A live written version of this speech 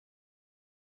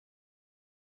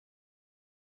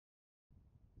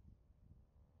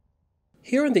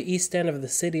Here on the east end of the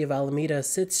city of Alameda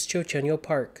sits Chocenyo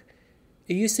Park.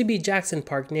 It used to be Jackson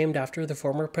Park, named after the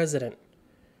former president.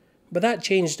 But that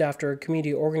changed after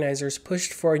community organizers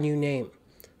pushed for a new name.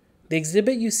 The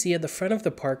exhibit you see at the front of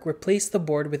the park replaced the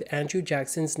board with Andrew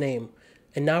Jackson's name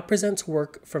and now presents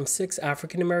work from 6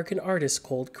 African American artists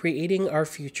called Creating Our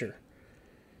Future.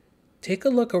 Take a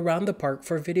look around the park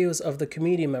for videos of the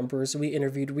community members we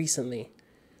interviewed recently.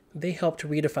 They helped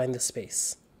redefine the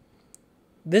space.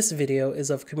 This video is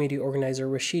of community organizer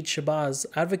Rashid Shabazz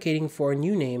advocating for a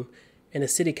new name in a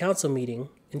city council meeting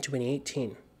in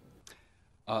 2018.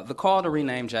 The call to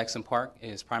rename Jackson Park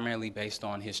is primarily based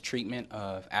on his treatment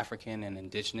of African and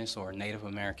Indigenous or Native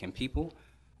American people,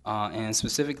 and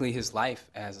specifically his life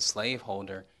as a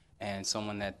slaveholder and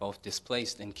someone that both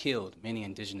displaced and killed many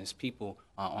Indigenous people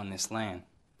on this land.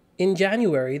 In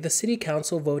January, the City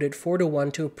Council voted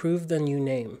 4-1 to approve the new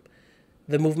name.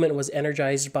 The movement was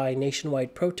energized by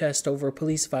nationwide protest over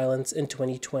police violence in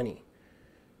 2020.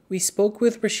 We spoke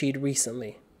with Rashid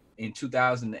recently. In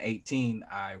 2018,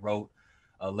 I wrote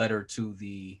a letter to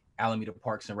the Alameda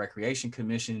Parks and Recreation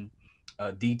Commission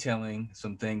detailing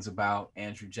some things about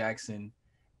Andrew Jackson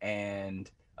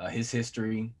and his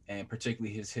history, and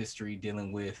particularly his history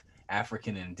dealing with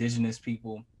African and Indigenous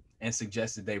people, and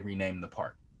suggested they rename the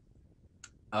park.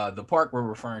 The park we're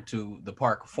referring to, the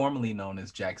park formerly known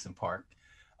as Jackson Park,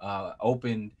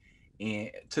 opened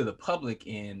to the public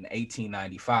in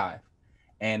 1895.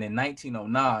 And in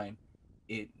 1909,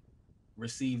 it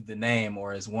received the name,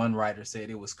 or as one writer said,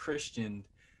 it was christened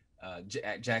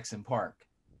at Jackson Park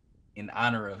in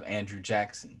honor of Andrew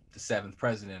Jackson, the 7th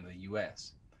president of the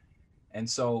U.S. And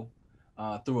so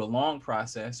through a long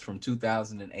process from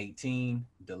 2018,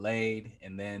 delayed,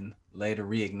 and then later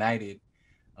reignited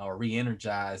or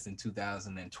re-energized in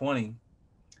 2020,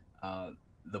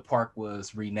 the park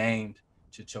was renamed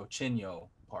to Chochenyo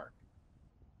Park.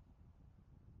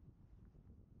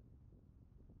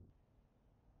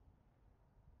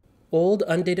 Old,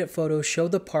 undated photos show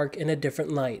the park in a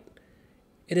different light.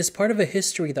 It is part of a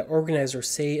history that organizers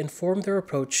say informed their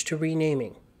approach to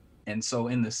renaming. And so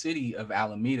in the city of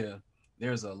Alameda,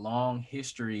 there's a long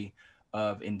history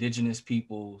of Indigenous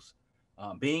peoples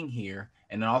being here,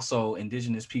 and also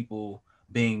Indigenous people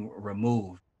being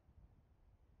removed.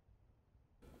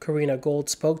 Karina Gold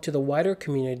spoke to the wider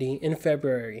community in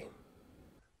February.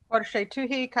 Good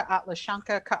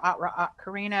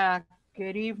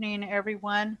evening,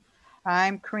 everyone.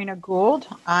 I'm Karina Gould.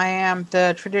 I am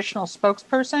the traditional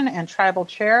spokesperson and tribal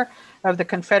chair of the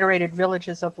Confederated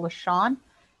Villages of Lishan.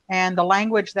 And the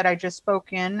language that I just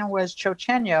spoke in was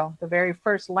Chochenyo, the very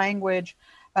first language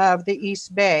of the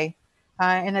East Bay,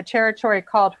 in a territory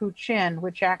called Huchin,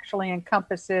 which actually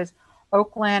encompasses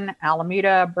Oakland,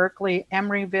 Alameda, Berkeley,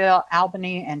 Emeryville,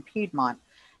 Albany, and Piedmont.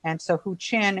 And so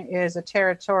Huchin is a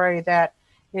territory that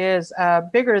is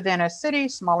bigger than a city,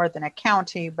 smaller than a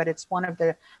county, but it's one of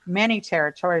the many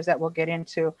territories that we'll get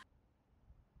into.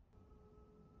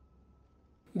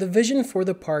 The vision for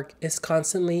the park is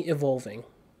constantly evolving.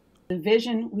 The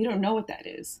vision, we don't know what that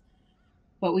is,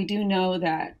 but we do know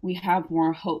that we have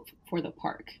more hope for the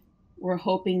park. We're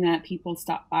hoping that people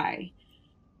stop by.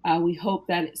 We hope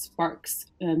that it sparks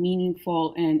a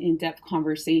meaningful and in-depth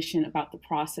conversation about the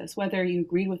process, whether you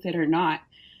agreed with it or not.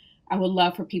 I would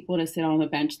love for people to sit on the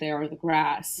bench there or the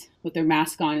grass with their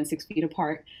mask on and 6 feet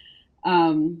apart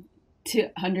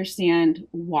to understand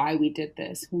why we did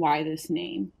this, why this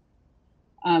name.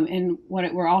 And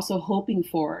what we're also hoping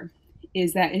for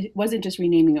is that it wasn't just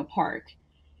renaming a park.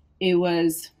 It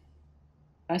was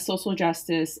a social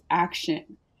justice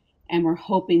action. And we're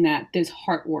hoping that this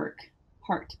heart work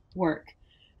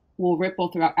will ripple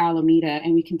throughout Alameda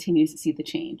and we continue to see the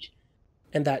change.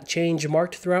 And that change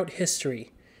marked throughout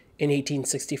history. In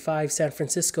 1865, San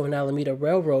Francisco and Alameda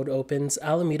Railroad opens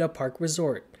Alameda Park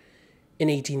Resort. In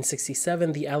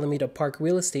 1867, the Alameda Park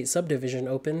Real Estate Subdivision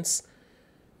opens.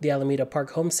 The Alameda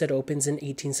Park Homestead opens in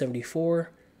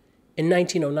 1874. In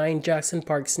 1909, Jackson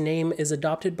Park's name is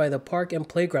adopted by the Park and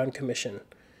Playground Commission.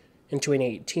 In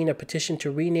 2018, a petition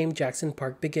to rename Jackson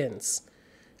Park begins.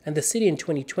 And the city in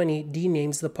 2020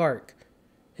 denames the park.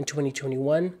 In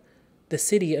 2021, the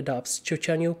city adopts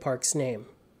Chochenyo Park's name.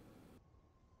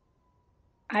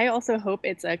 I also hope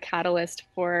it's a catalyst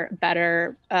for a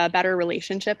better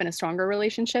relationship and a stronger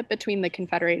relationship between the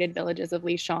Confederated Villages of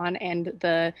Lishan and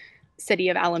the city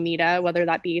of Alameda, whether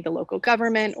that be the local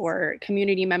government or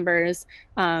community members.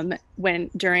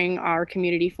 During our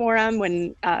community forum,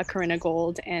 when Karina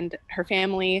Gold and her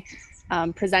family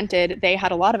presented, they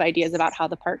had a lot of ideas about how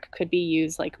the park could be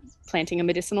used, like planting a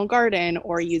medicinal garden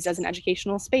or used as an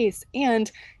educational space.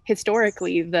 And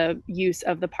historically, the use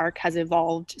of the park has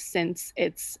evolved since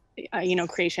its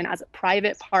creation as a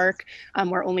private park,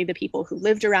 where only the people who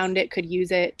lived around it could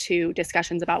use it, to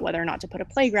discussions about whether or not to put a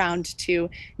playground, to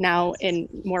now, in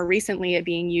more recently, it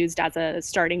being used as a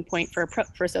starting point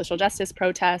for social justice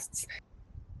protests.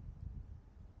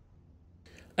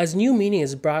 As new meaning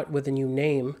is brought with a new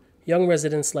name, young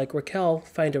residents like Raquel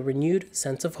find a renewed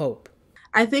sense of hope.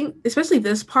 I think, especially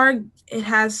this park, it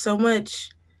has so much,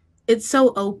 it's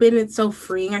so open, it's so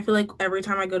freeing. I feel like every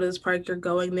time I go to this park, you're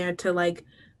going there to like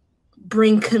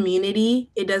bring community.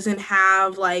 It doesn't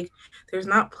have like, there's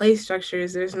not play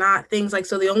structures, there's not things like,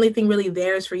 so the only thing really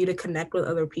there is for you to connect with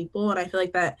other people. And I feel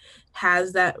like that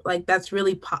has that, like, that's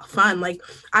really fun. Like,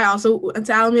 I also went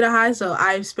to Alameda High, so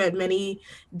I've spent many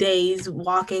days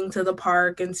walking to the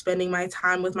park and spending my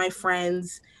time with my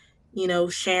friends,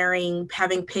 sharing,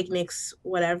 having picnics,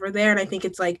 whatever there. And I think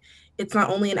it's like, it's not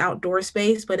only an outdoor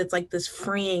space, but it's like this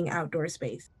freeing outdoor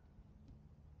space.